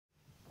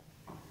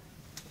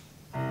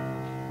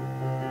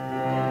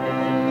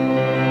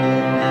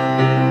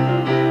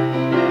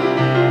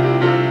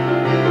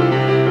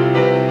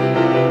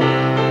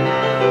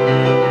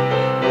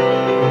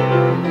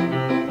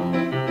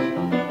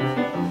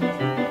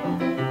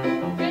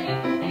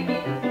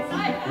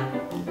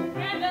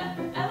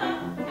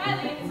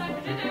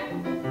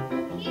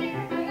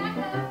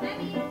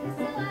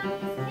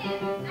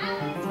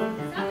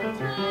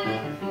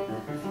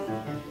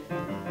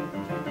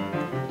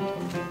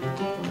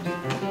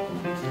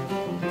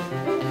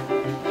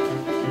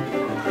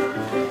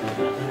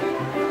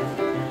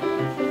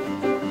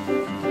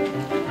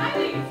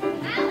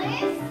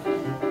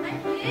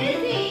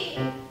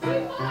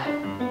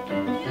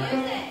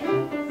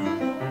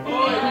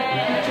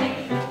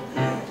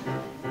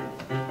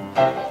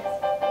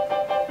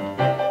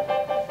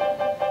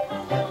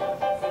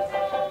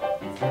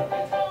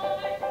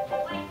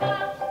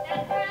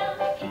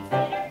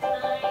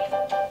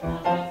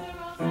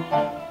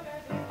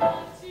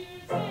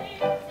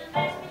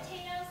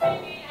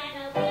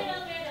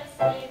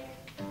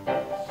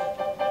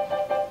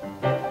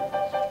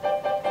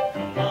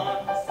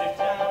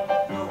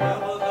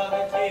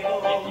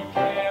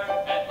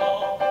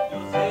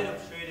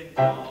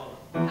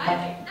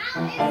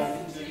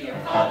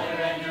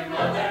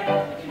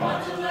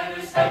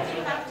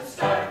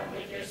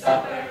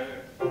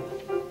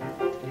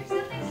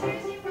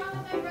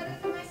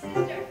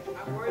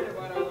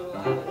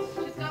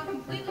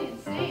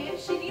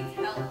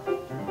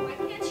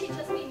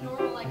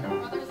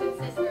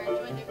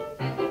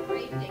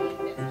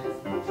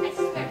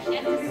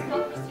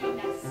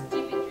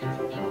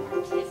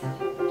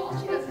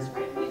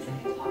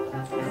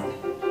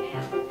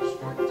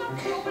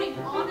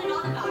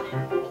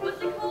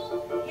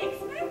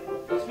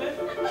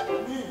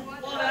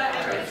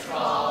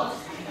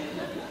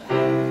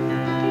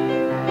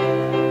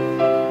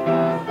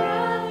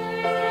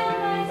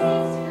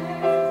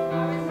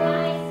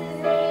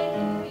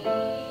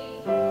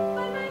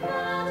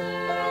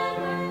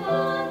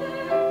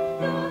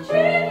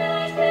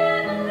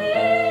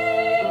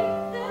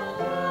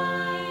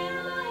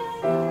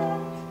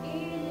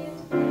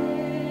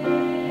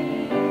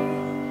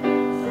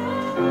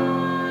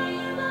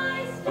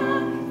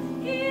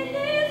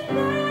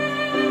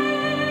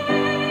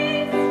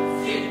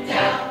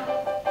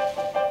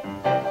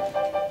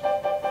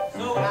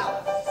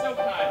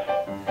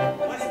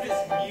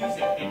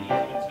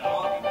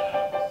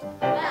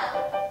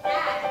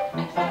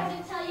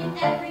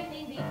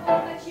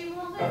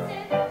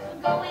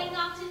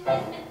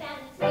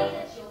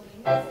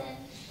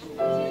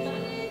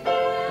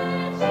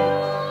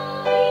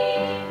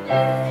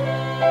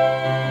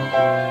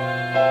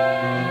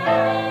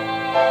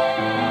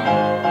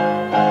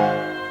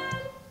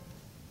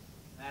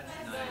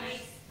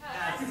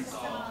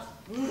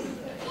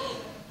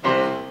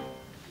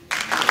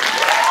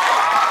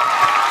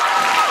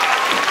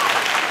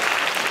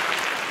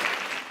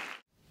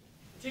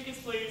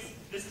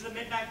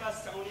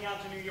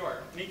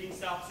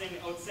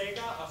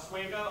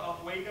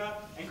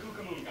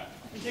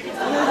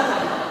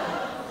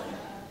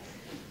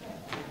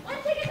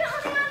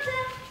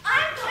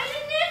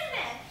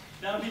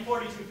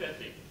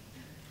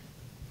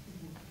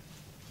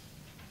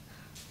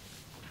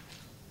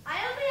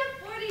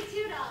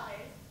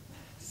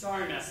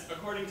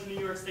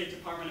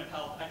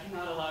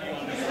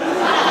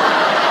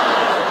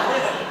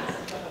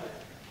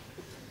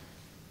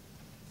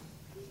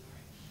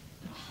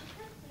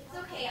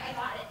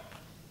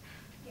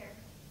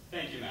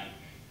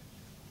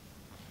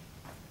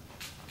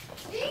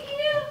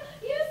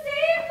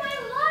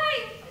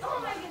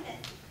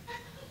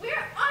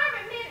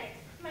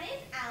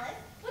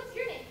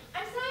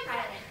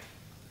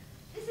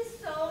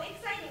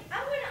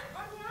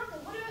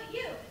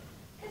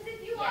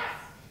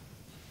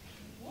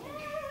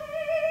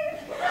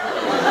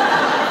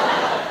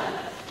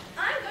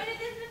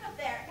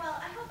Well,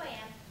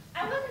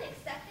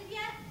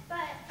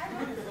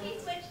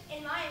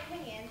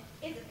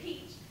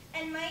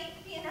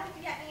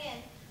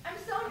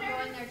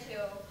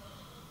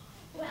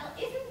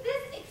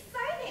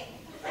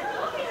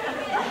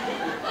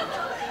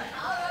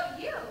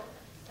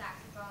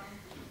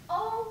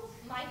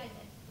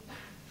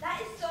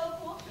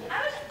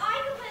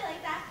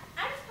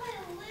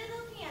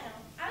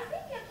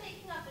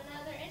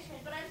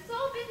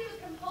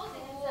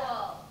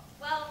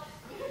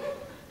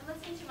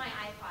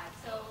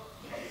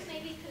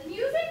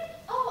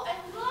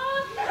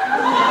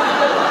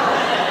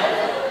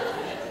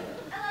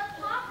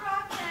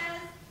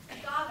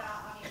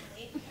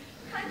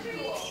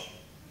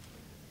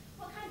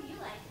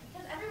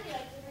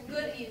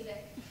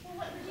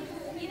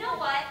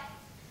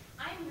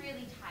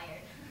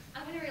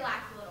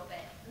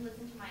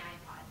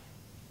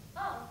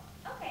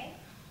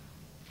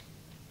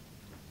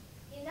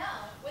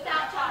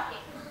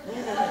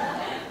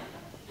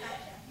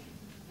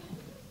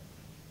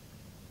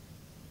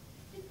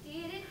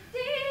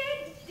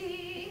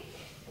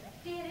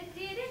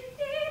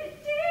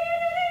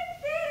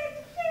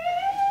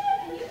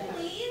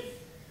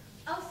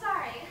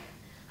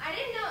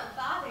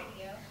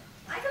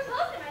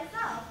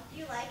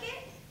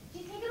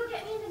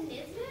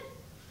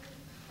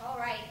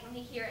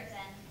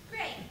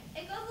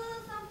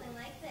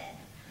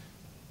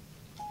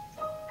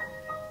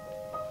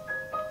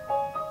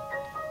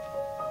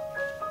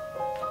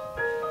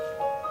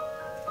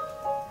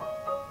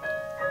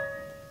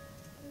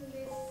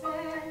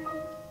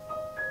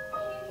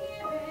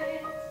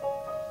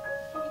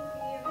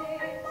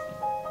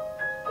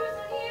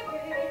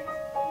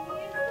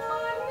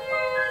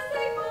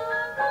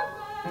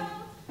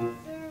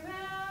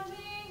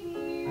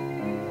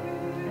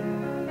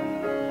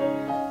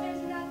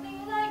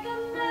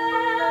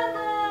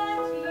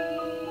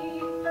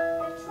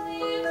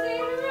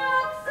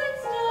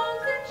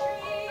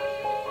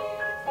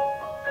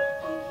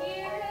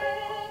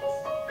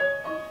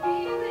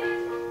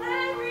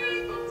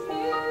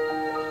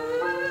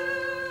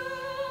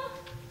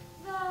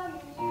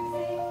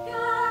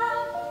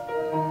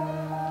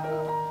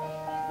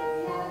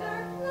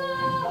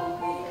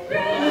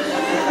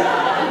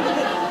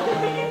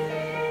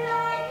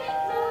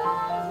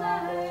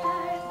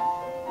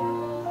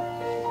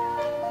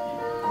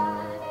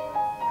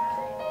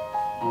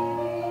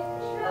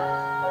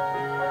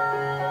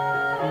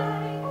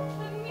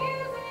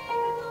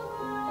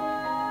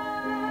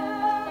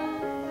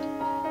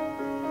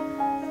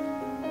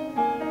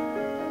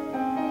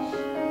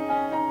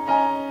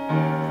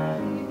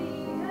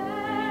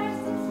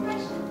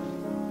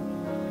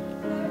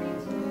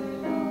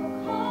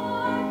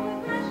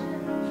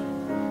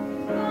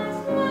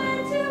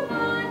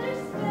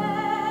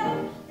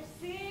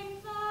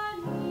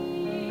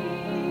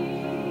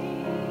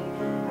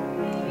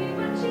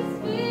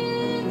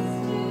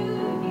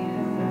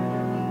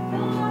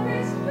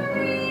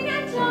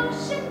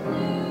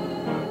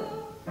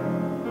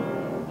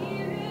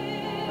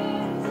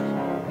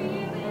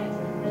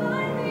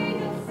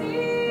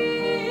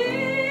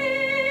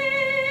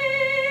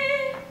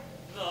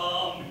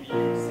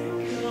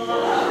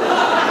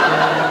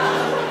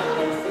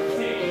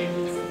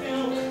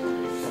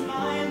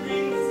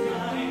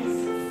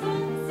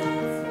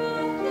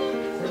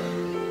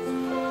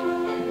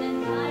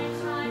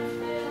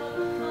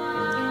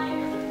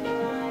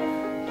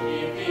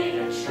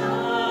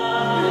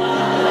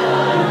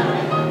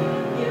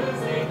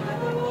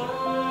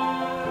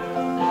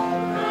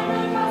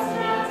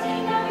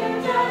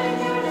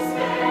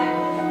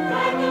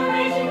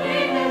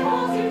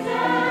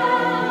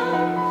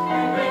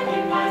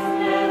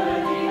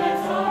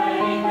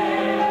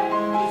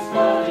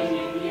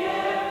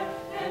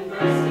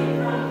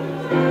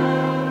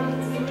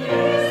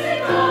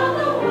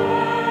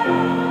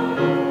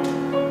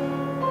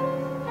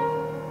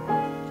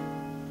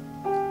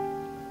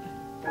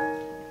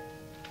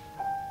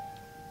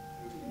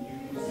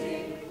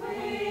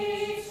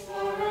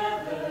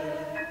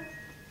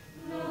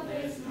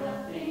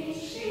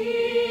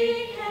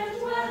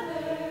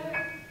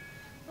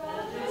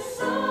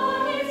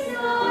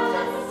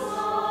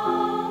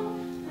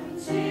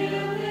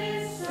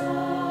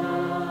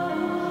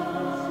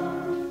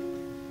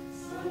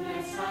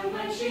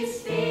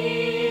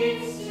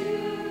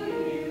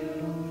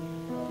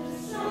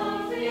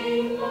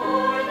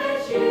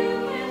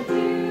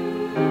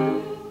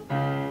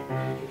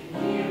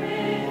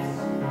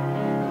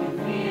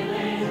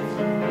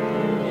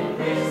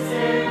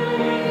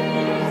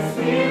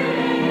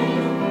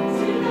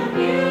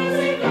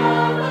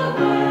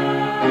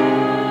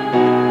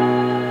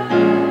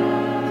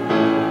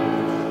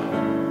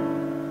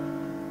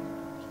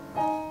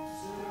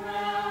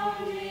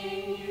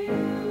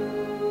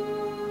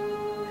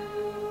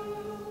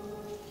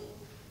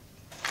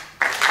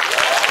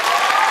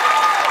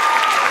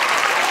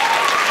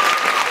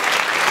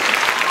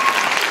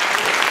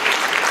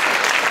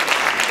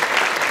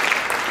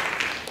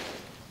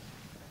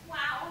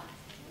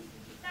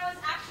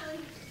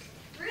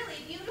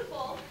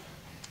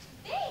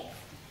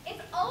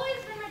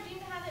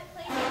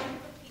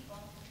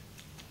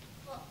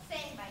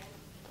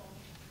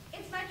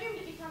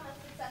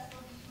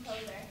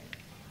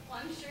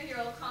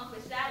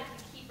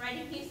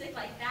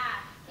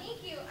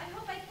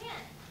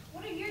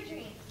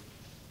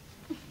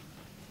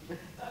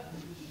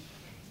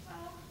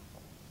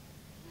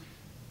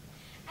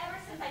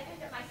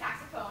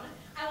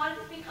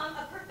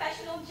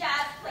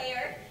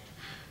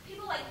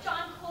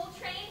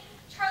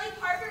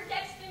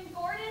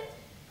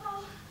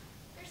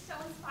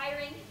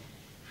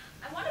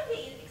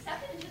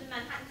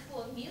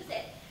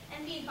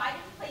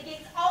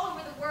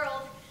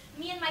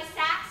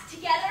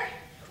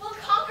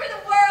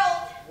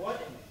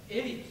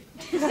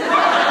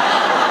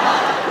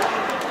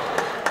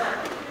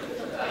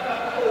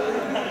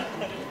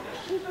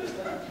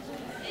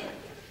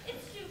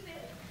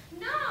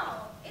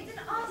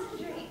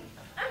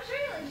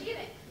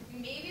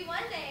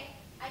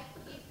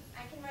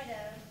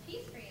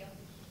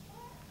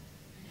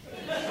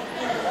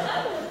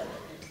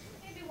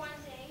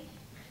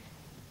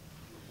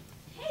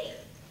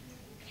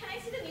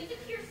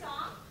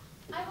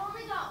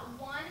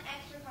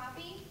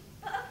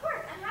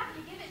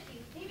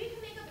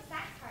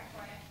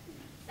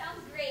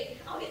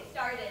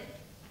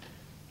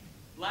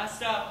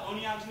 Last up,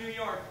 Oneonta, New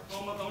York,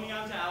 home of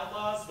Oneonta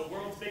Outlaws, the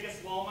world's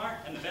biggest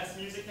Walmart, and the best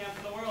music camp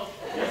in the world.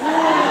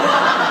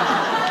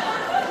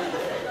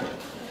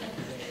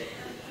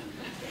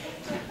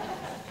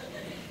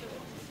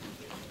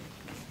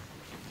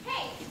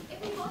 Hey,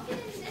 if we both get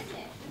into business,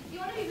 do you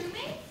want to be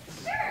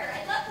roommates? Sure,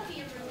 I'd love to be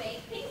your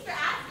roommate. Thanks for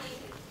asking.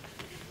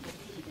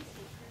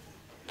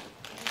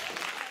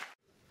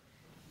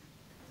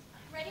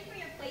 Ready for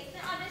your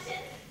placement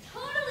audition?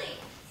 Totally!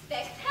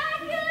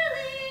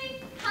 Spectacularly!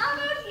 How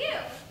about you?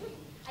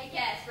 I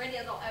guess, ready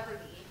as I'll ever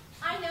be.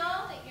 I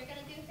know that you're going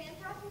to do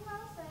fantastic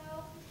well, so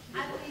I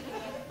believe in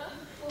you.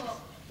 Cool.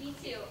 Me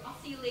too. I'll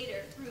see you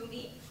later,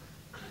 roomie.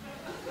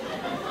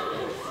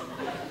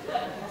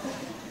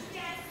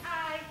 Yes,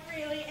 I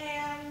really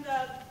am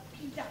the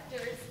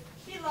conductor's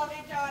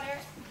beloved daughter.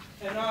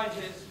 And I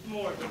his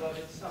more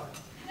beloved son.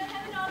 Can I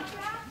have an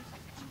autograph?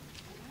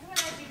 Why would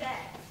I do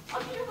that?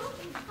 Oh, you're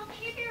welcome. I'll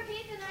pay for your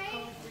pay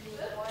tonight.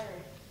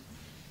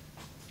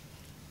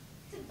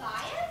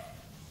 Tobias?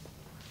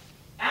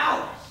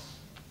 Alice!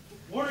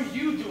 What are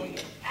you doing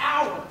in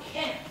our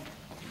camp?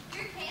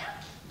 Your camp?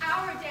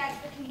 Our dad's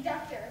the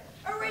conductor.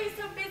 Or are you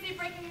so busy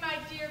breaking my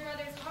dear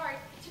brother's heart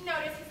to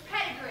notice his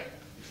pedigree?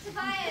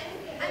 Tobias,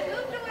 I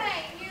moved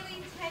away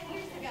nearly 10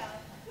 years ago.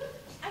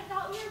 I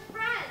thought we were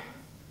friends.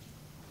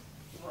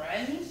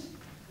 Friends?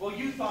 Well,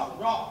 you thought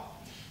wrong.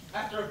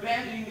 After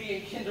abandoning me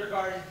in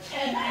kindergarten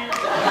 10 years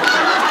ago.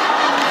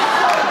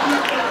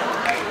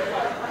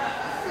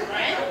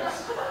 Friends?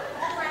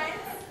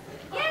 Friends?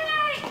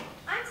 Yay!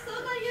 I'm so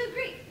glad you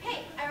agree.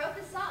 Hey, I wrote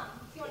this song.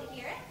 Do you want to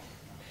hear it?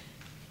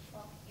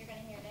 Well, you're going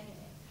to hear it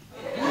anyway.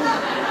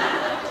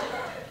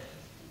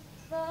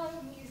 The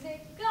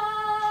music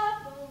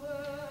of the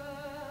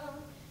world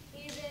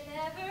is an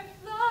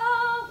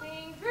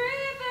ever-flowing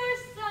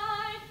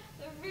riverside.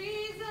 The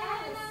reason...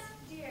 Alice,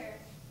 dear,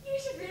 you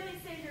should really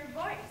save your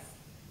voice.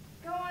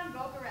 Go on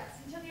vocal rest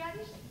until the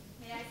audition.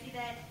 May I see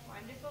that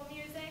wonderful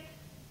music?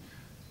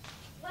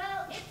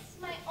 Well, it's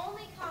my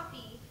only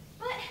copy.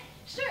 But,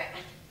 sure,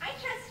 I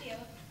trust you.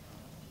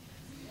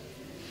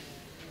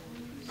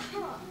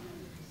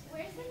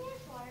 Where's the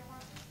nearest water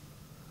fountain?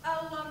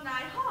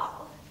 Alumni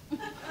Hall.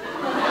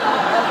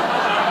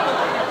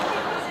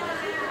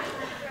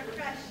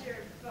 Refresh your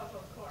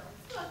vocal cords.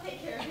 We'll take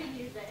care of your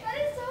music. That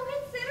is so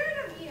considerate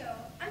of you.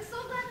 I'm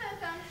so glad that I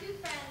found two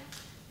friends.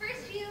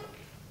 First you,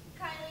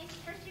 Kylie.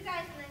 First you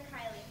guys, and then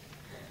Kylie.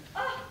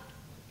 Oh,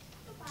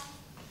 goodbye.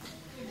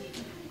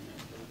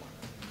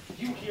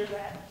 You hear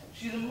that?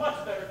 She's a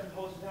much better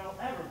composer than I'll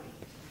ever be.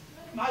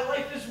 My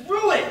life is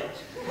ruined!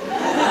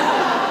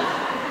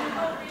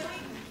 Oh, really?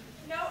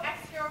 No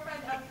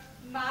ex-girlfriend of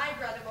my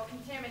brother will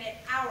contaminate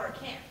our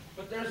camp.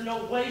 But there's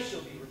no way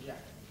she'll be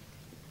rejected.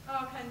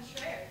 Au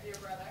contraire, dear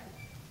brother.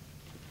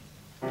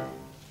 Do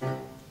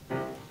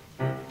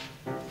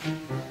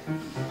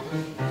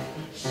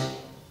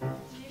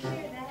you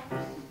hear that?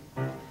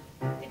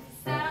 It's the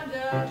sound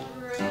of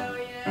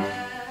brilliance.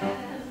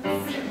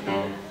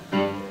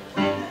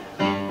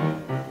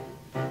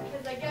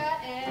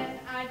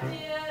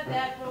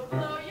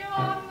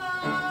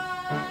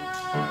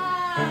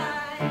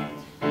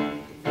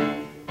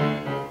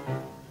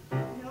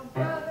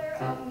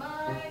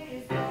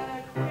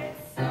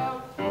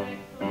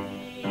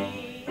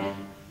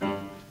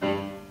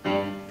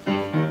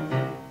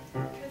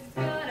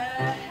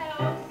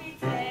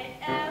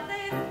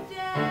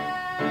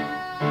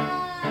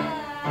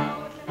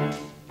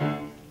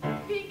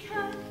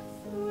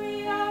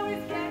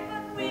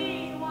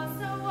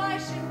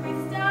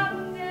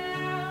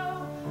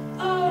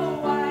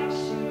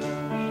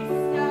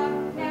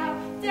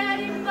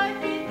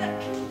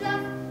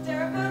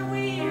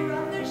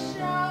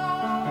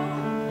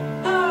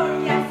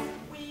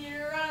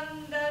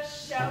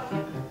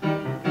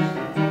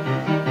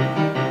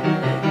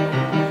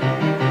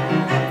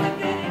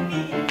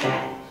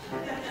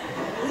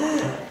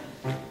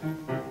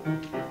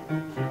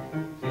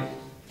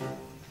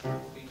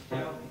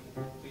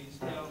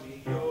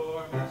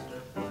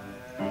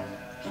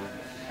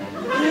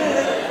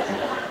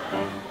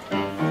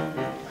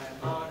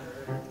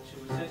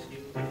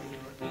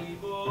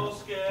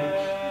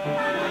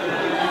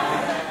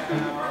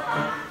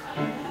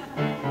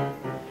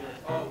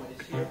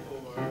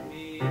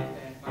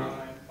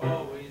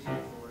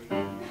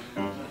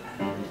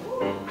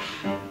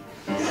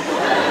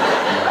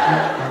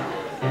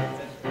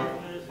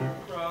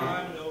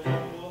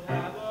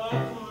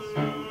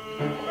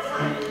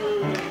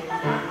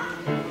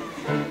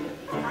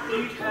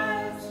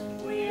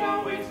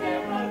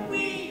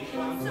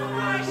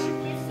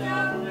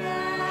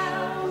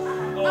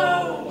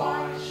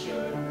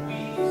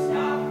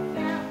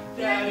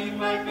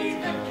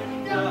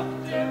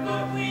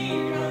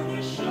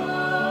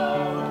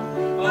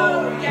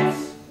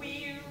 yes,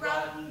 we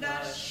run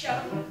the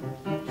show.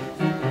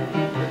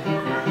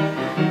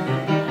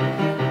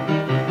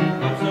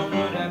 I'm so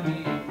good at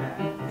being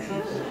mad.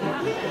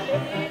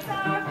 It's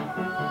our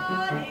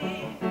fun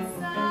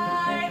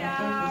inside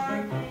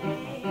our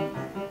game.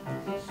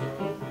 So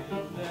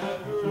we'll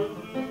never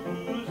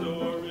lose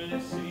or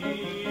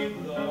receive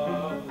the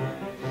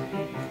blame.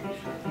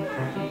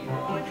 We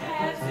won't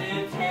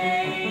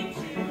hesitate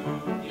to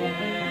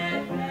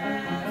get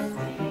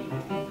nasty.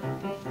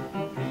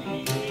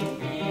 Being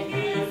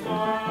is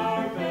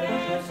our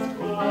best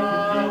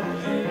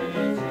quality.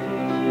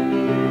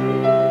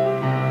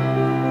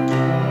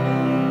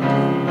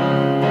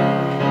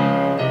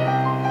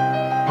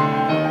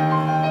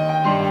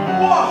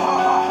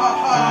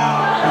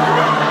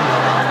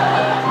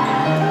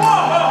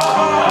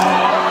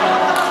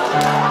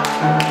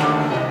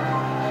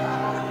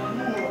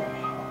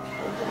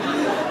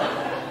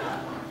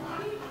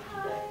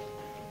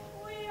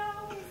 We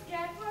always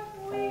get what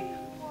we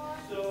want.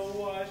 So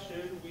why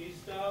should we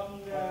stop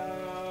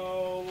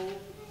now?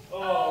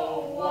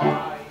 Oh,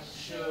 why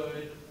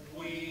should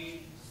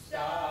we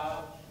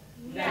stop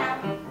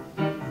Now.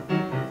 We're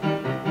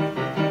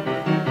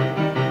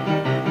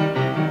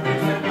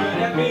so good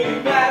at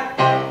being mad.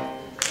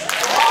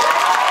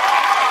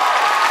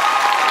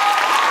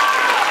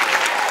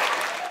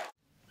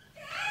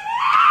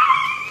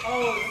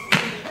 Oh,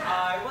 sweetie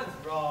pie,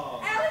 what's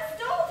wrong? Alice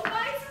stole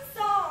Tobias'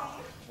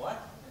 song. What?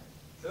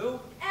 Who?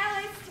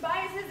 Alice,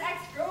 Tobias'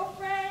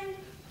 ex-girlfriend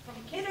from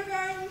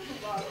kindergarten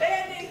who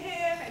abandoned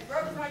him and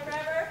broke his heart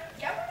forever.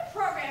 Get with the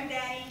program,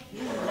 Daddy.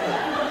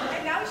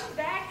 And now she's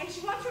back and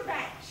she wants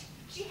revenge.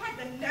 She had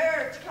the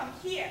nerve to come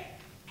here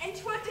and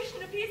to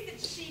audition a piece that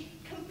she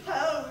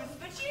composed,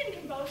 but she didn't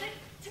compose it.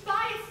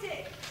 Tobias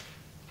did.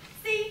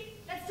 See,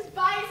 that's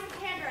Tobias'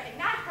 handwriting,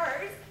 not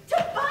hers.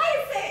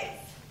 Tobias's!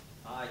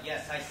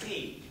 Yes, I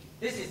see.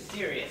 This is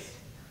serious.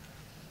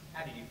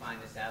 How did you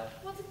find this out?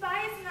 Well,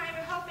 Tobias and I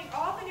were helping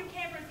all the new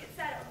campers get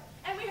settled,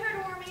 and we heard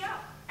her warming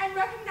up and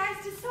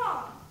recognized his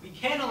song. We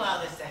can't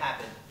allow this to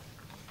happen.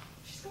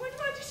 She's going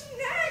to audition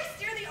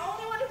next. You're the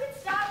only one who can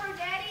stop her,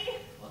 Daddy.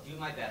 I'll do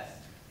my best.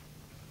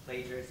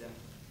 Plagiarism.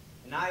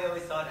 And I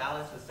always thought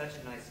Alice was such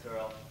a nice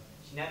girl.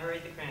 She never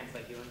ate the crayons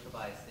like you and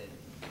Tobias did.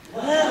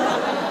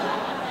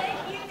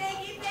 Thank you,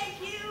 thank you,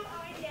 thank you.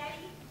 All right,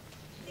 Daddy.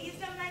 Please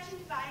don't mention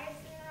Tobias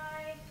and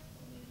I.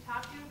 When you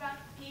talk to her about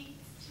the piece,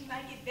 she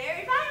might get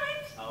very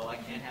violent. Oh, I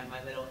can't have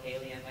my little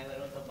Haley and my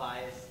little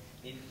Tobias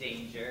in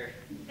danger.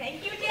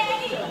 Thank you,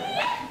 Daddy.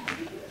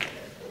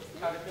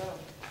 How'd it go?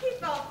 He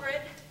fell for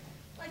it,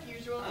 like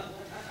usual.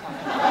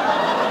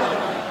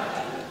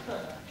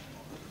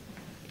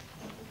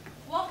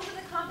 Welcome to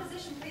the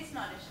composition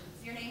placement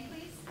auditions. Your name,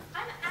 please?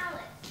 I'm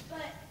Alice,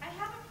 but I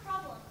have a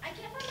problem. I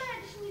can't find my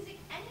audition music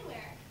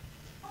anywhere.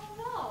 Oh,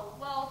 no.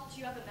 Well, do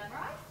you have it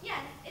memorized?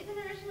 Yes, it's an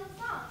original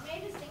song. May I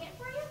just sing it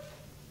for you?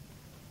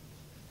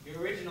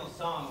 Your original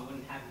song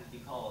wouldn't happen to be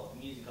called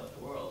Music of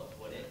the World,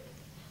 would it?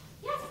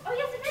 Yes. Oh,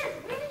 yes, it is.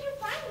 Where did you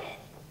find it?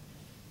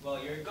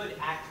 Well, you're a good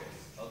actress.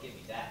 I'll give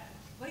you that.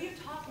 What are you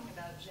talking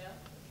about, Joe?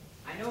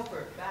 I know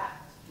for a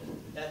fact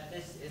that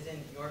this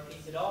isn't your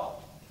piece at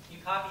all. You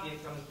copied it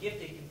from a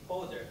gifted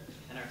composer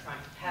and are trying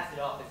to pass it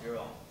off as your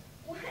own.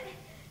 What?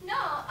 No,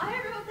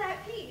 I wrote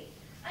that piece.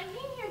 I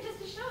came here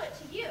just to show it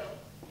to you.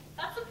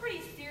 That's a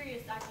pretty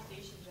serious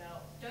accusation,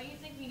 Joe. Don't you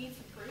think we need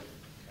some proof?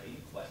 Are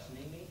you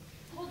questioning me?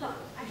 Hold on.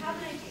 I have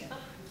an idea.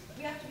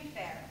 We have to be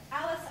fair.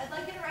 Alice, I'd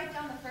like you to write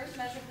down the first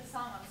measure of the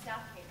song on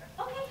staff paper.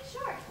 Okay,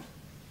 sure.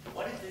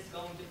 What is this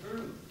going to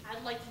prove?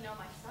 I'd like to know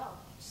myself.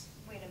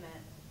 Wait a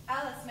minute.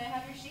 Alice, may I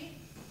have your sheet?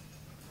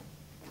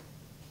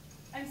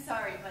 I'm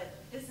sorry, but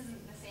this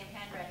isn't the same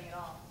handwriting at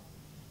all.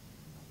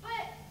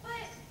 But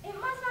it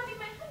must not be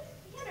my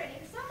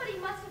handwriting. Somebody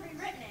must have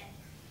rewritten it.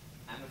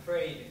 I'm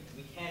afraid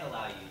we can't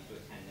allow you to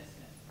attend this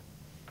minute.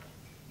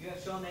 You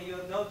have shown that you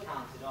have no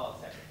talent at all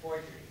except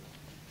for forgery.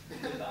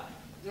 Goodbye.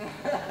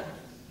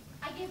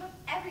 I gave up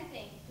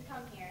everything to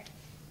come here.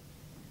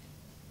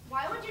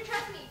 Why won't you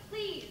trust me,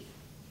 please?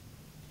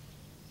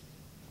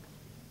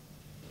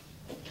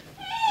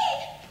 Hey!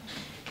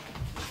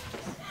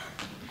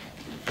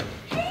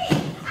 Hey,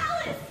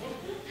 Alice!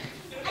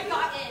 I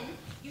got in.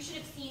 You should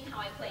have seen how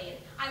I played.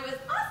 I was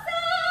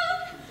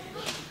awesome!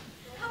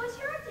 How was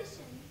your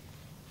audition?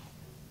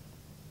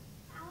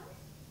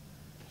 Alice?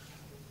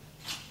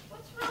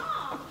 What's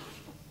wrong?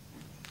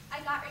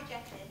 I got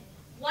rejected.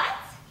 What?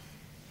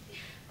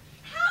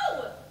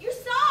 How? You're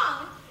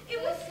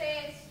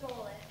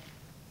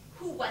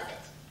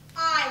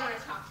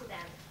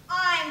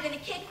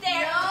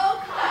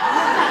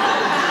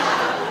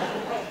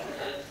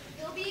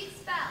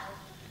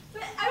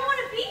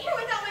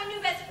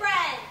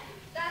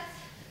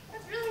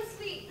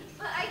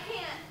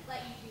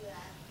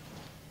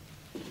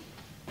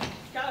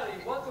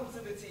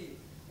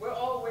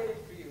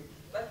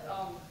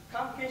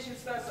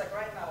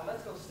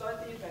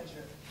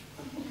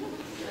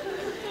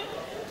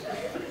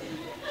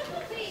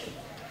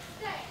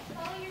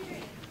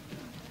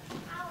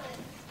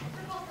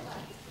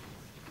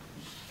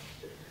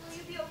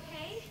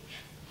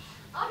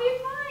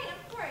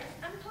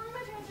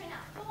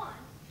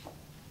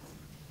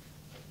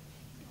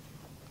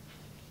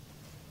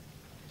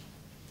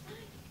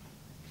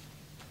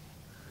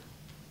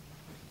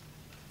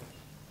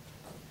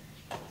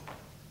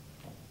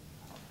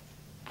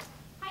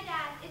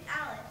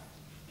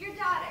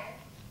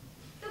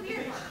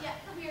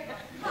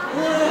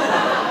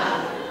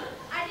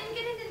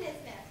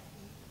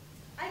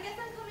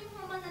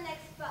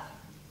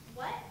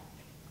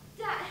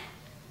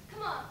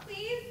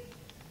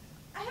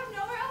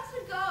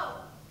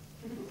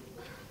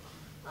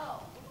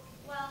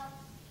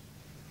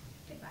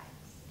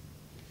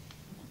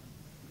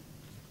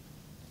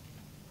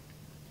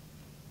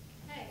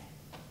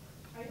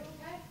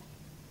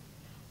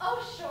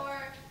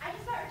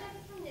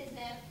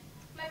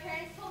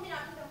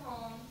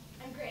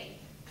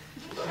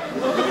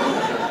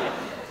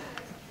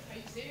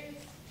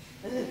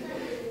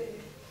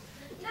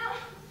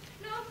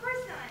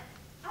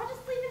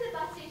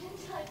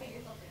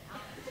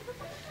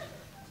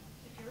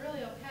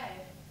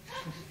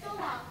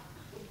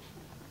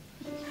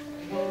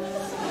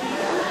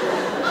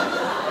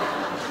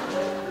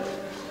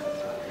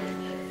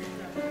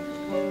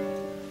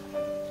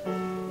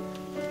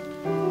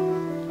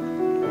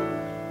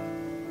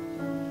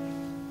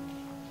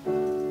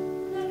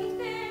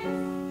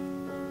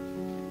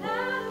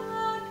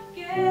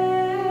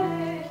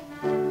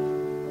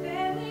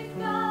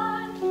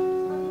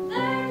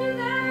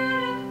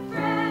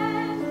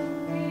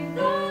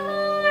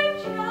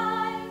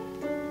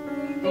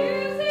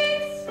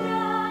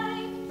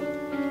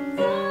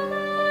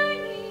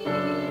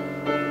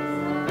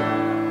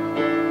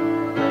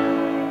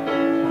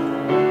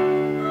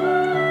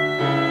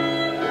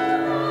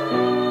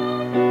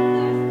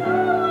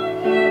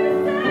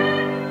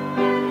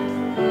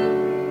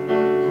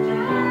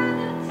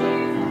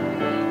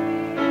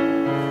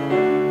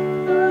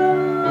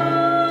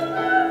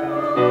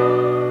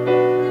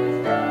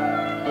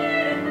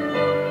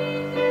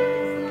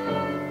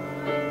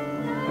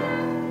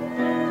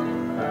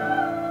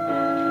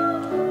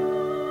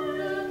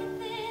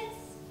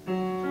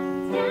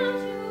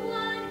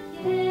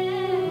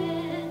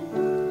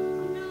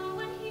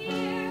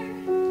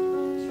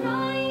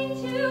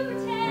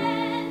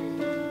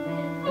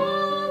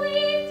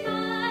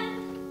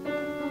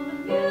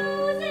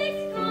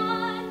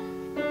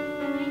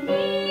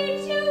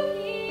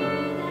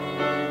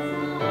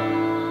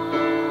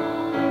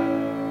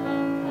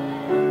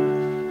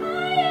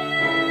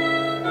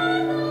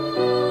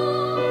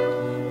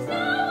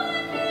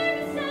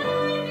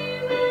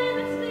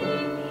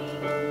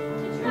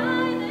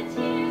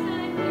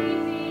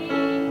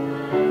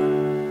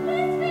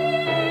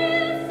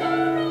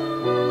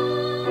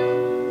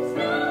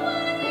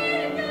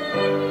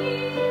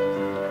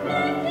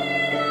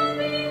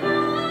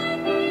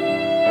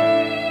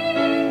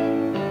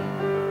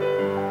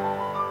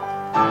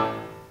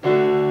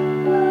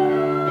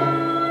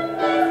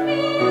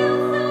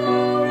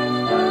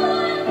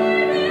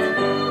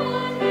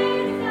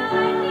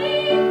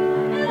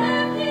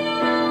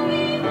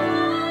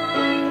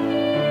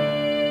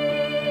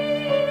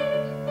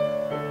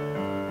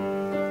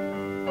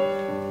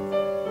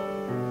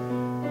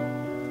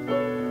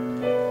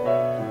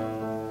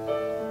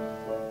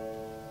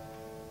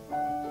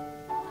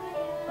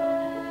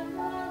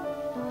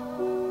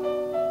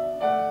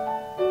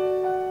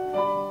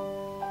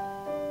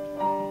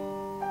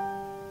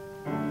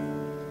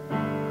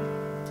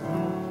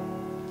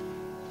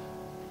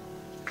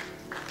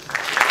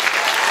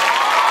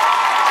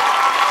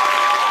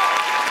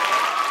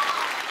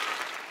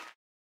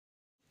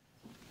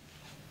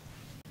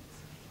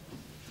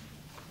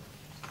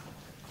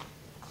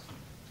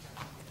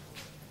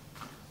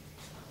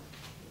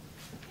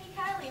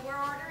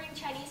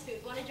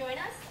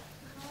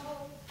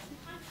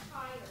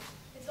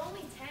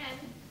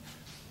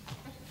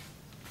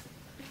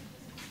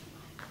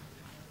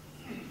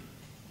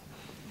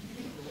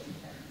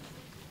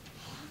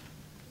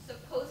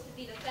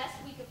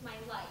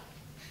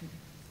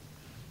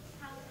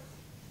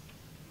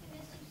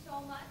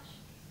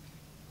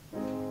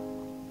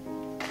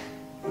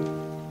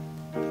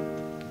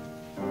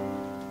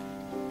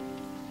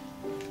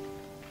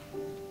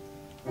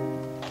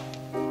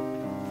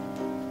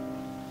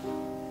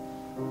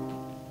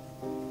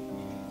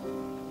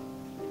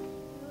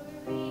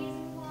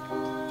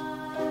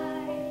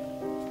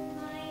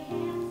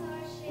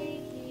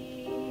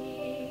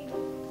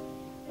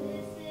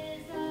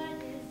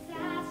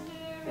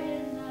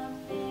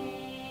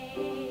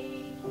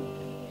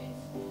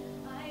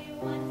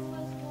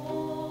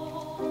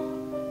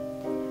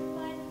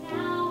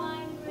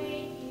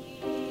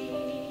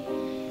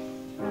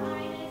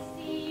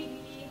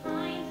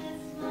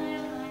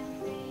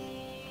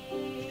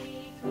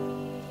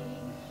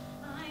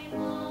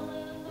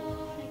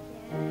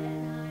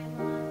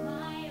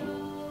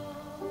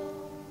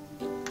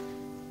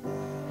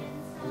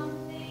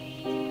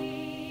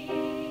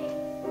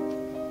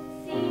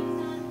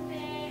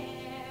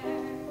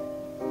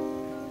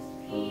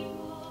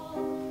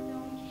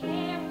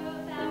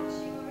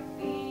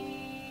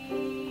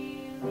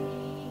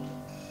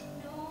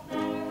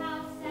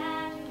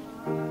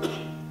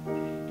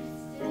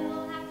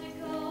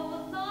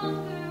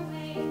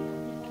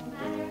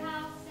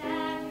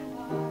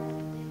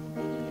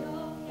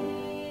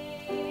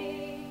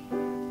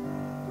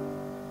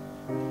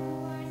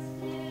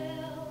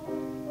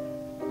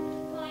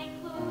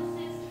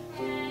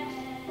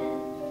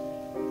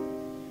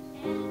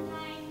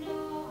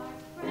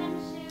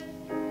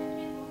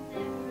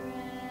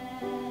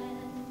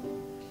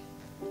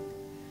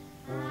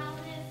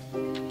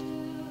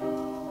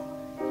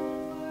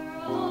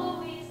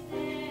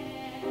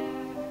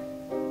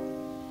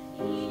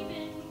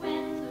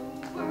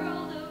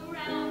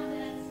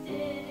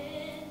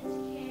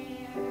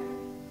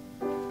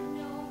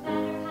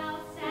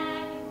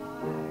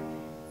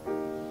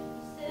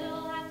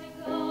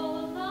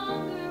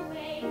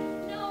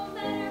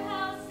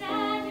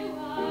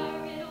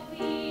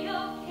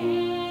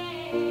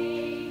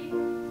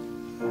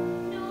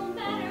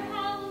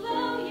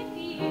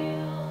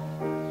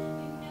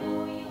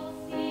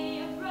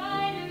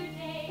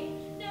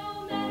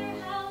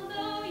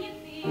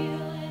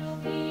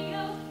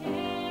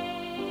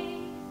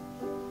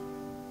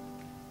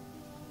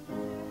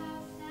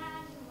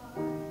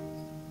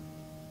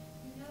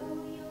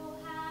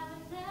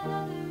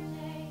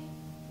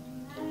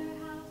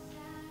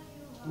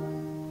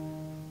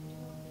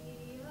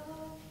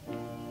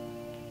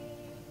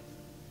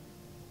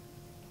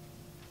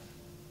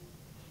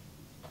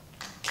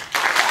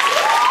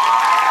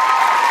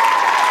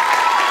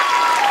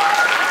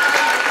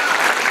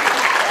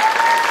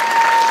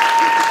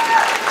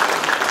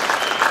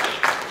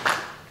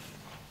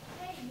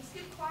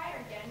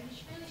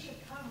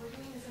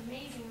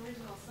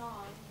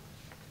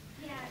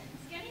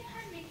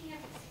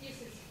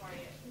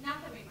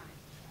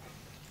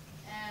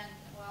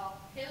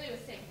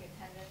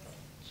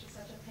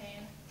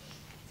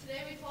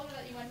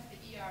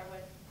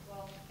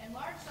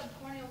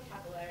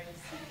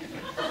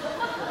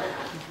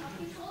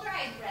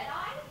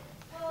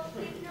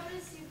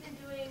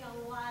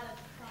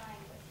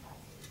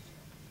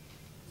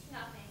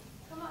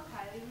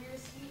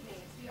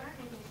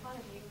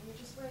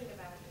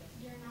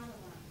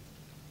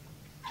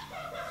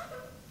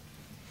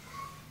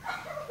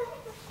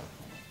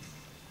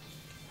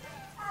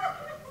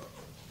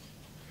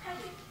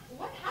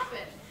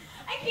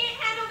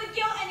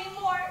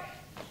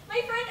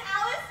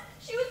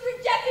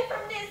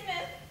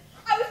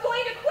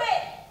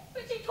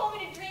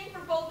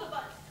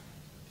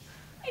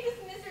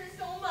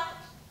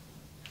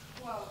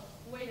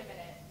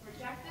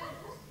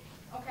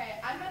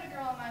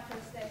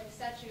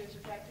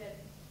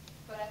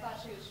but I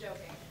thought she was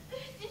joking.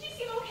 Did you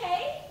seem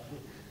okay?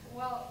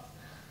 Well,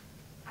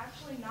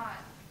 actually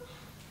not.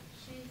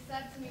 She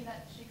said to me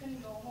that she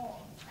couldn't go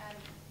home and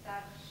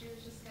that she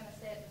was just going to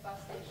stay at the bus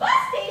station. Bus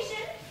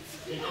station?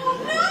 Oh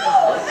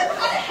no! I've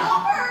got to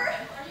help her!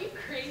 Are you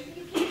crazy?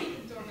 You can't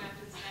make the doormat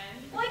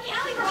descend. Well, I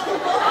can't leave her all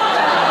alone.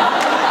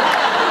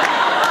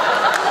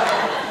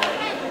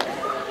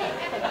 Okay,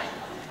 everyone.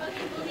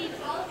 Okay, we'll need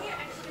all of your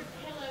extra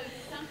pillows,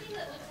 something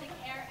that looks like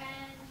hair,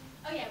 and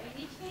oh yeah, we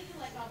need to make the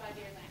light bulb out of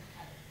your lamp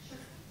cutter.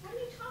 What are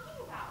you talking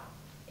about?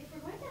 If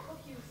we're going to help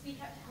you sneak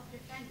out to help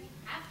your friend, we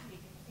have to make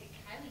it take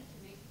Kylie to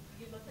make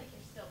you look like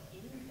you're still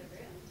in the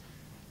room.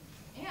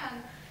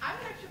 And I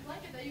have an extra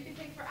blanket that you can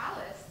take for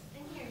Alice.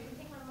 And here, you can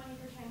take my money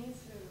for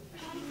Chinese food.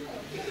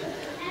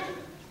 And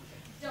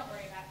don't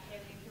worry about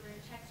Kaylee. Your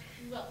room checks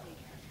will take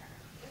care of her.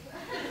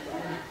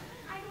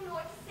 I don't know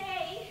what to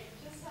say.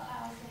 Just tell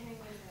Alice to hang in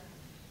there.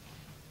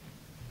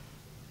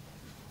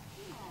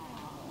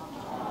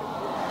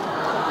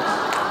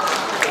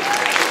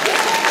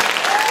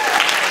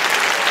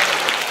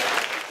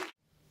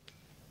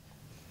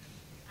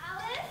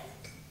 Alice?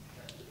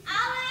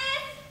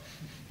 Alice?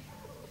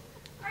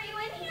 Are you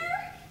in here?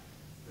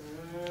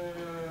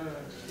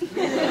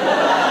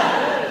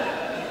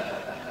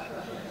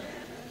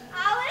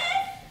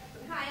 Alice?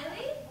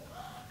 Kylie?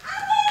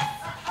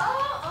 Alice!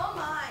 Oh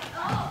my.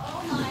 Oh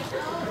my.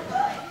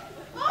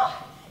 Oh,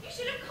 you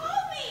should have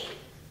called me.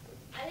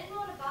 I didn't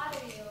want to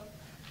bother you.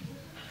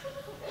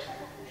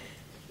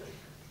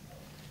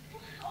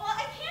 Well,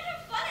 I can't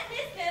have fun at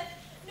NYSMF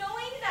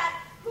knowing that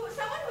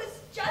someone who's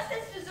just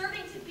as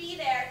deserving to be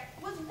there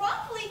was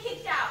wrongfully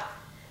kicked out.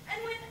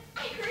 And when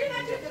I heard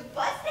about you at the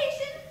bus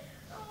station,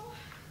 oh,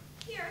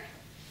 here,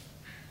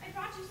 I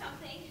brought you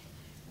something.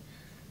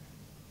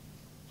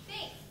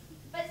 Thanks,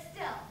 but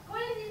still,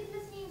 going to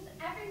NYSMF means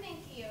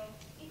everything to you.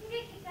 You can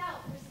get kicked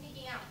out for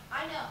sneaking out.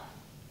 I know.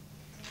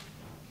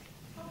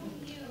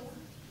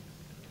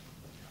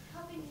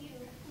 Helping you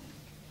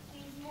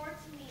means more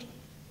to me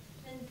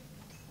than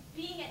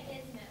being at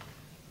NYSMF.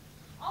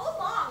 All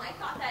along, I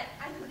thought that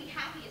I would be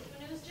happiest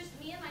when it was just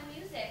me and my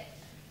music.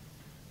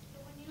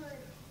 But when you were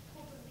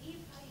told to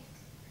leave,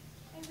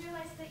 I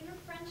realized that your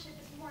friendship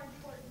is more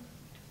important.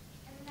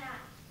 And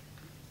that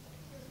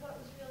is what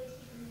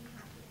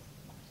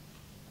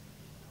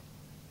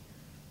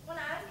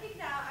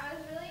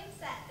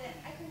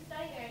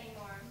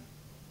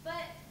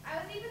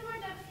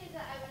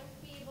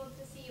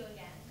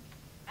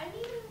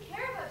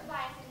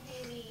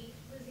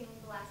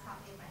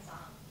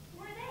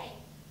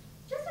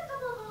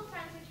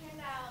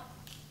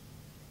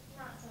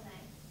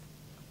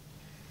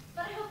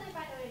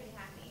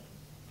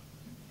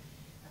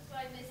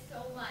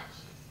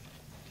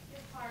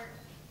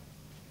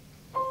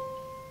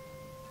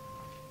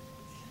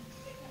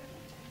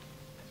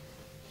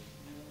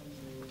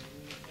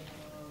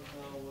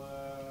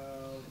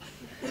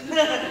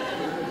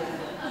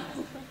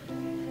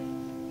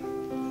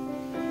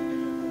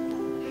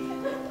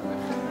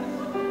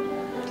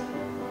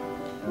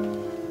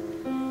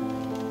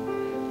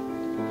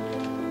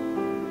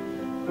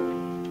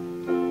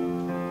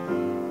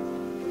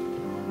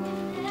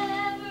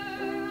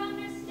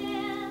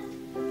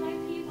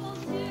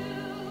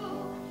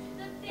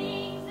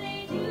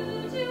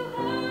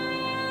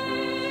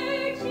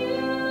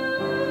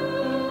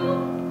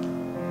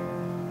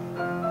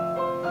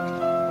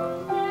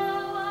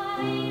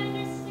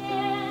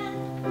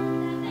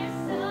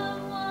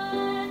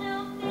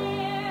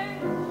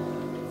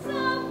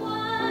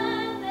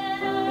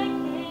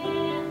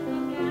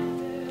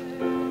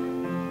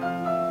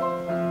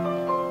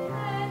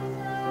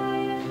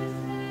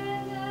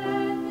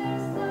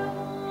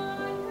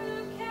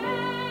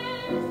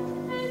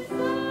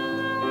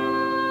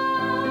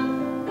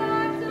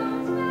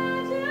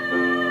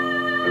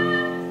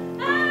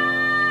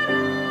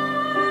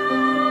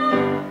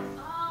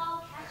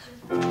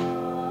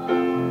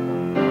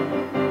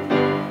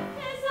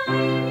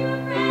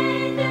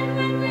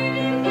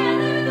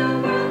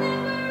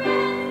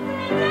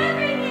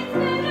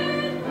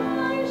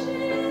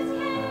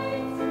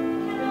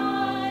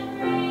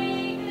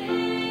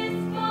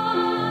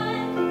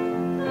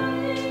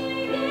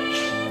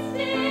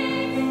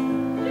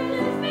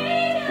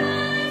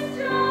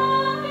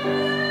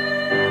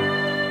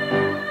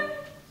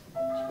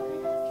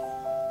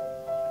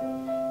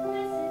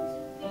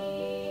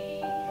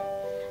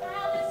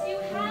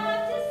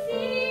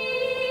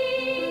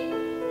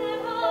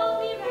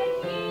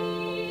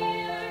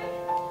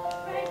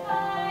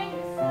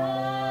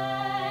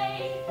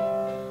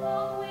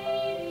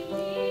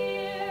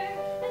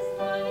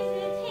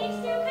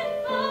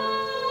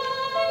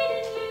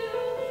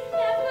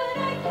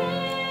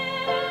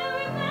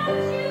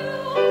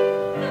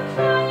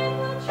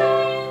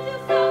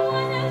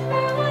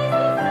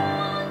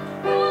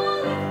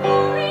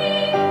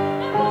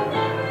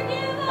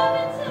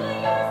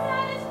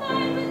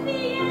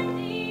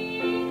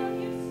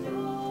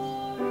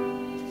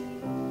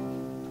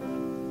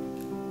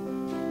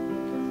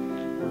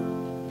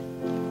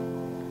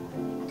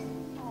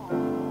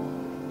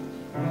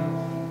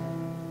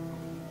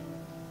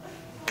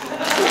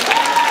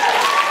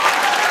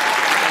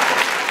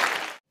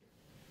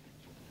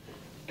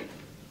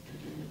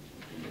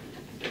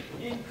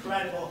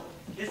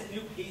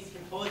piece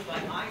composed by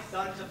my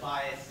son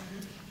Tobias.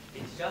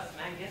 It's just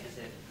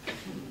magnificent.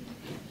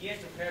 He has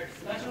prepared a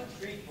special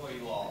treat for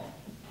you all.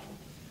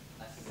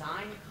 A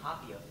signed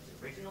copy of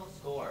his original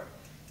score.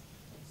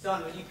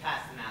 Son, would you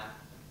pass them out?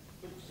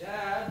 But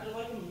Dad, they're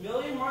like a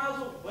million miles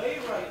away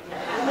right now.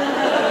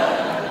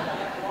 I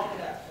can't walk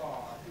that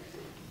far.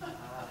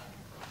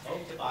 Oh,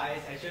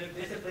 Tobias, I should have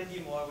disciplined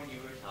you more when you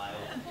were a child.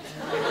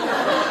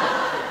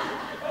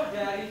 Oh,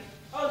 Daddy,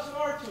 I was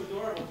far too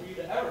adorable for you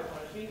to ever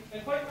punish me,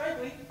 and quite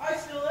frankly, I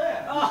still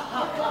am. I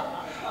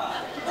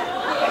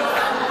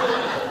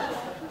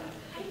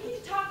need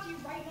to talk to you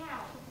right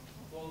now.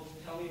 Well,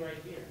 tell me right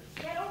here.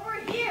 Get over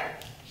here.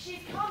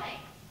 She's coming.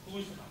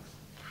 Who's coming?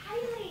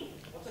 Kylie.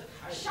 What's a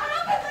Kylie? Shut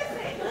up and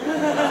listen.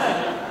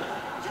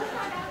 Just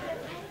found out that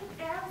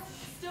Alice is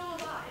still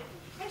alive,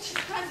 and she's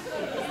friends with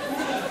me.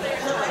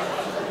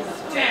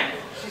 Damn,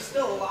 she's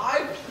still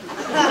alive? She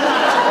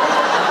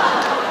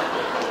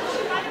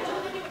might have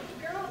told me to a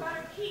girl about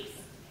her piece.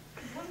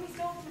 When we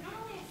stole from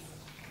Alice.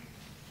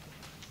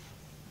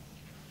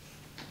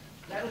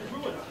 That'll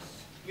ruin us.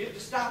 We have to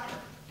stop her.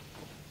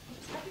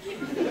 Have to keep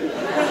her.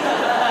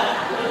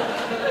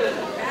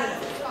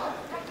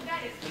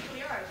 That is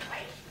equally ours,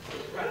 right?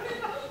 Right.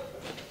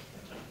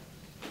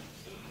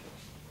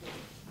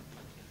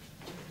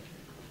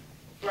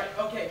 Right,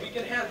 okay, we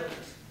can handle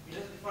this. We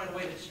just have to find a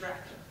way to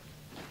distract her.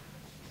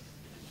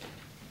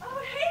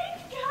 Oh, hey,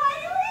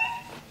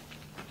 Kylie!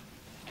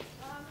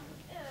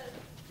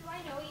 Do I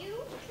know you?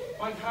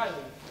 I'm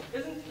Kylie.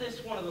 Isn't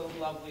this one of the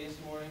loveliest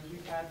mornings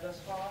we've had thus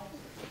far?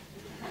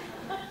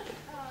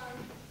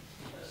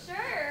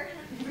 Sure.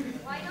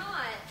 Why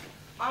not?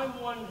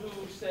 I'm one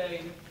who,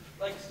 say,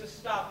 likes to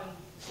stop and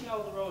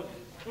smell the roses.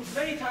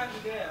 Many times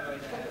a day, I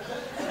might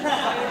add. I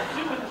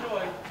do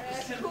enjoy the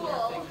simpler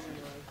cool. things in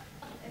life.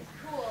 It's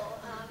cool.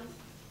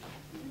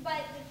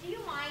 But do you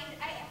mind?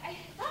 I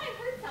thought I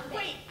heard something.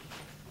 Wait.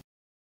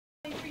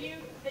 Something for you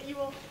that you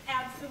will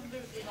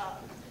absolutely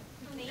love.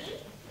 Me?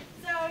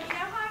 So, you know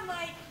how I'm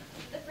like,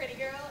 The pretty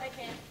girl? I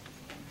can't.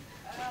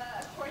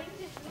 According to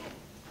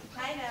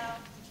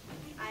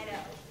I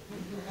know.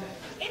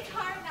 It's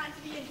hard not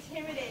to be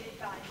intimidated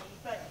by me,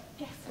 but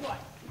guess what?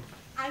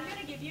 I'm going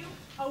to give you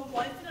a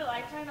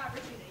once-in-a-lifetime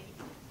opportunity.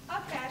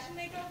 A fashion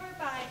makeover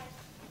by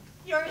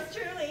yours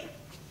truly.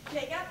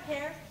 Makeup,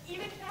 hair,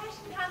 even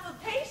fashion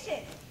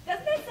consultation.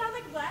 Doesn't that sound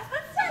like a blast?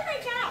 Let's start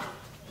right now.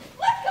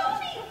 Let's go,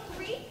 me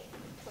freak!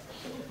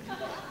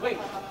 Wait,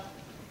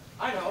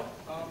 I know.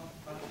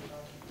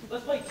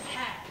 Let's play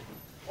tag.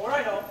 Or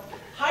I know,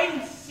 hide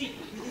and seek.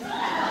 Wait,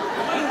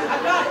 I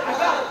got it.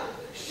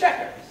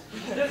 Checkers.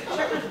 There's a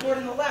checkers board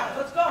in the lounge.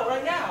 Let's go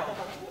right now.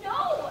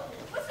 No!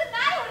 What's the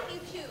matter with you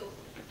two?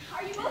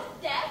 Are you both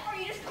deaf or are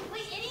you just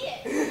complete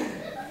idiots?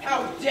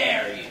 How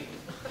dare you?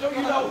 Don't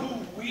you know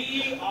who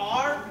we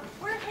are?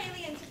 We're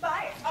Haley and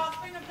Tobias,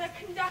 offspring of the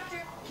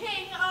conductor,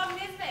 king of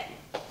NYSMF.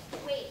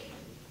 Wait,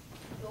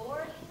 you're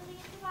Haley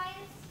and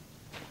Tobias?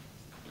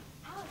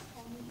 Alice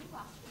told me you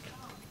lost your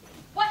song.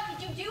 What did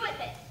you do with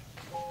it?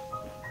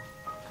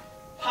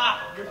 Ha!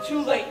 You're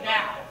too late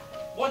now.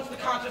 Once the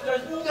concert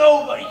starts,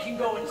 nobody can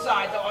go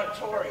inside the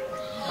auditorium.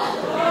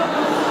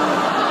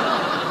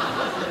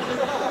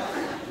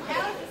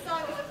 Alice's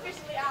song is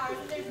officially ours,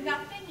 and there's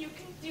nothing you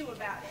can do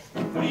about it.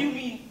 What do you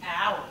mean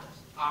ours?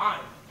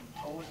 I'm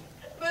Hoashi.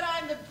 But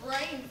I'm the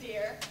brains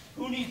here.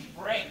 Who needs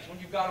brains when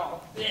you've got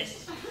all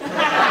this?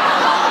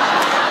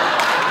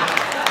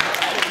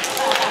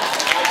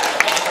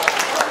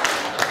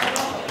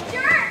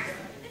 Jerks!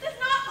 This is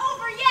not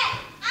over yet!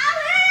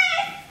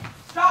 Alice!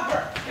 Stop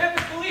her!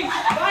 Campus police!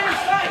 Line of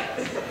sight!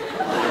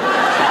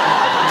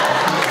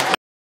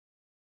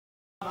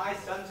 My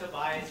son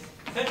Tobias,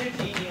 such a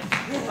genius,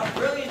 a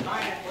brilliant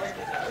mind at work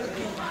is a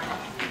brilliant mind.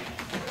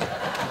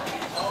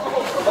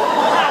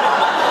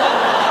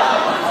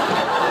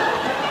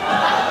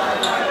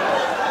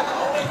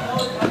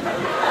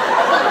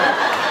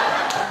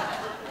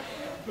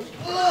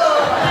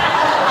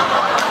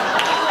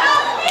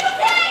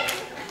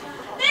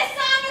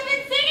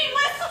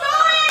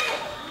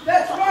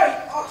 That's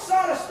right!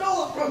 Oksana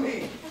stole it from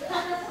me!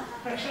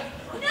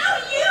 No,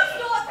 you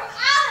stole it from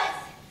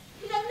Alice!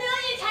 She's a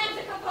million times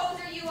the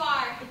composer you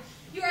are.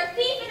 You're a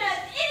thief and an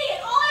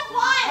idiot all at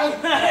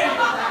once!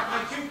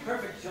 My two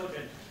perfect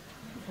children.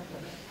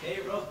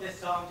 They wrote this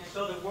song to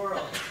show the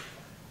world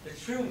the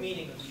true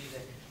meaning of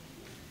music.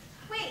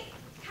 Wait,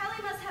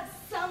 Kylie must have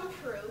some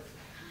proof.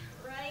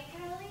 Right,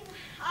 Kylie?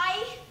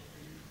 I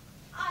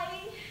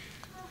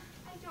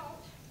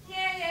don't.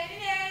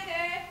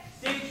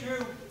 Stay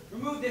true.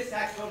 Remove this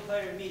saxophone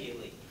player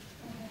immediately.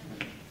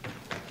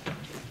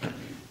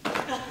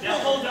 Now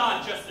hold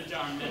on just a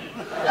darn minute.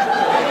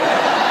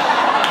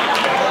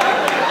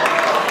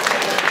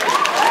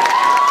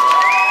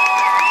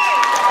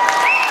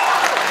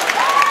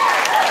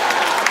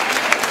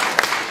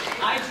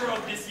 I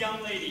drove this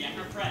young lady and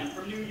her friend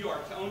from New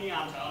York to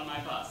Oneonta on my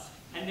bus,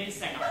 and they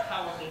sang our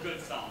powerful good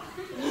song.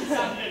 It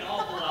sounded an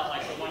awful lot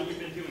like the one you've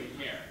been doing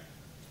here.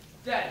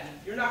 Daddy,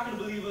 you're not going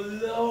to believe a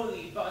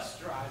lowly bus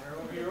driver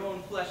over your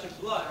own flesh and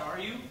blood, are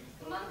you?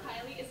 Come on,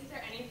 Kylie, isn't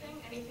there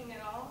anything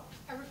at all?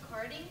 A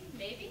recording,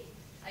 maybe?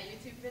 A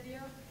YouTube video?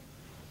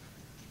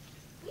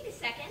 Wait a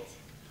second.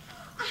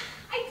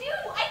 I do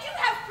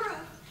have proof.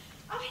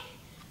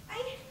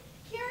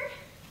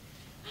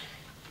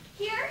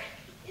 Here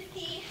is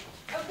the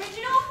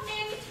original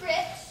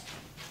manuscript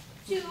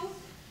to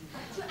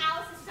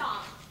Alice's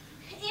song.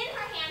 In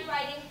her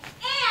handwriting,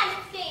 and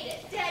it's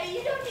dated. Daddy,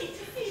 you don't need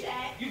to see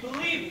that. You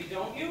believe me,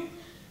 don't you?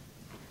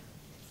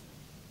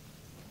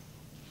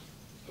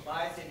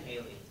 Tobias and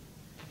Haley,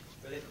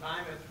 for the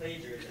crime of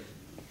plagiarism,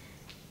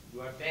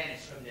 you are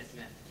banished from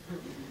NYSMF.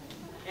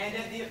 And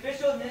as the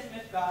official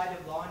NYSMF guide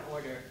of law and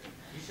order,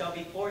 you shall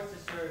be forced to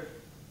serve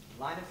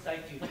line of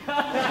sight duty. Look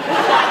at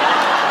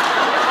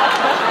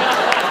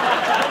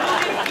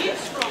heat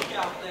stroke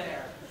out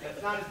there.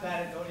 That's not as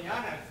bad as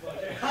Oneonta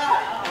exposure.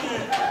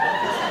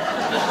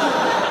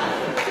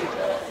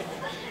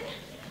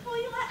 Will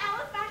you let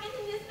Alice back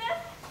into NYSMF?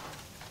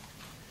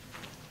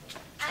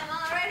 I'm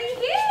already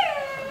here.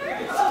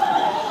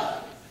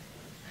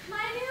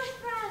 My new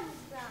friends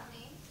brought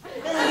me. Of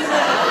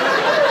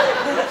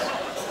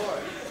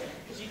course,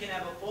 she can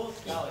have a full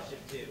scholarship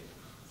too,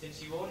 since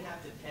she won't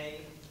have to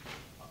pay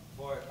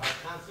for our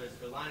counselors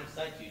for line of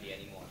sight duty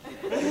anymore.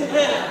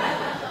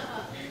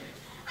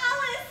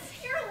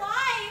 Alice, you're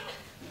alive.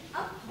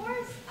 Of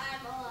course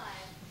I'm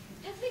alive.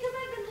 Just because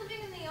I've been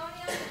living in the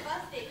Oneonta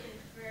bus station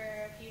for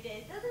a few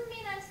days doesn't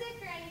mean I'm sick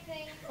or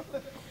anything.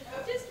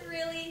 Just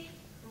really,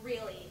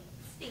 really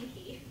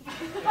stinky.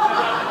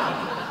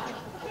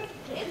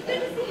 It's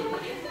good to see you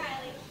again,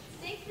 Riley.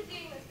 Thanks for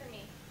doing this for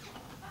me.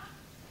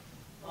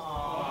 Oh,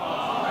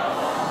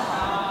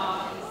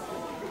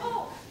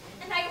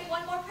 and I have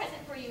one more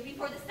present for you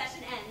before the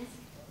session ends.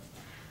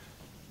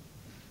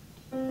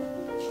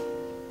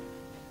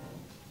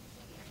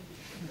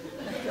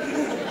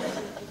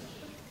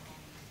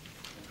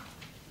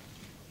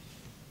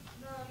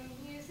 The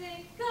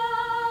music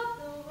of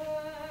the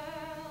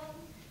world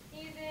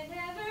is an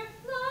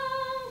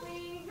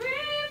ever-flowing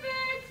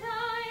river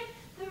tide.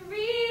 The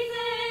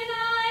reason I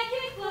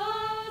can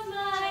close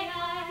my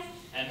eyes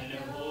And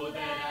know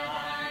that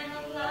I'm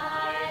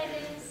alive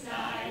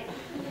inside.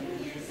 The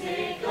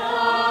music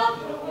of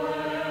the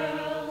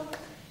world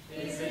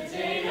is a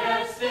day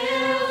that's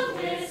filled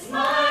with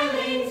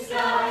smiling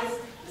skies.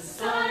 The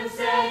sun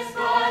sets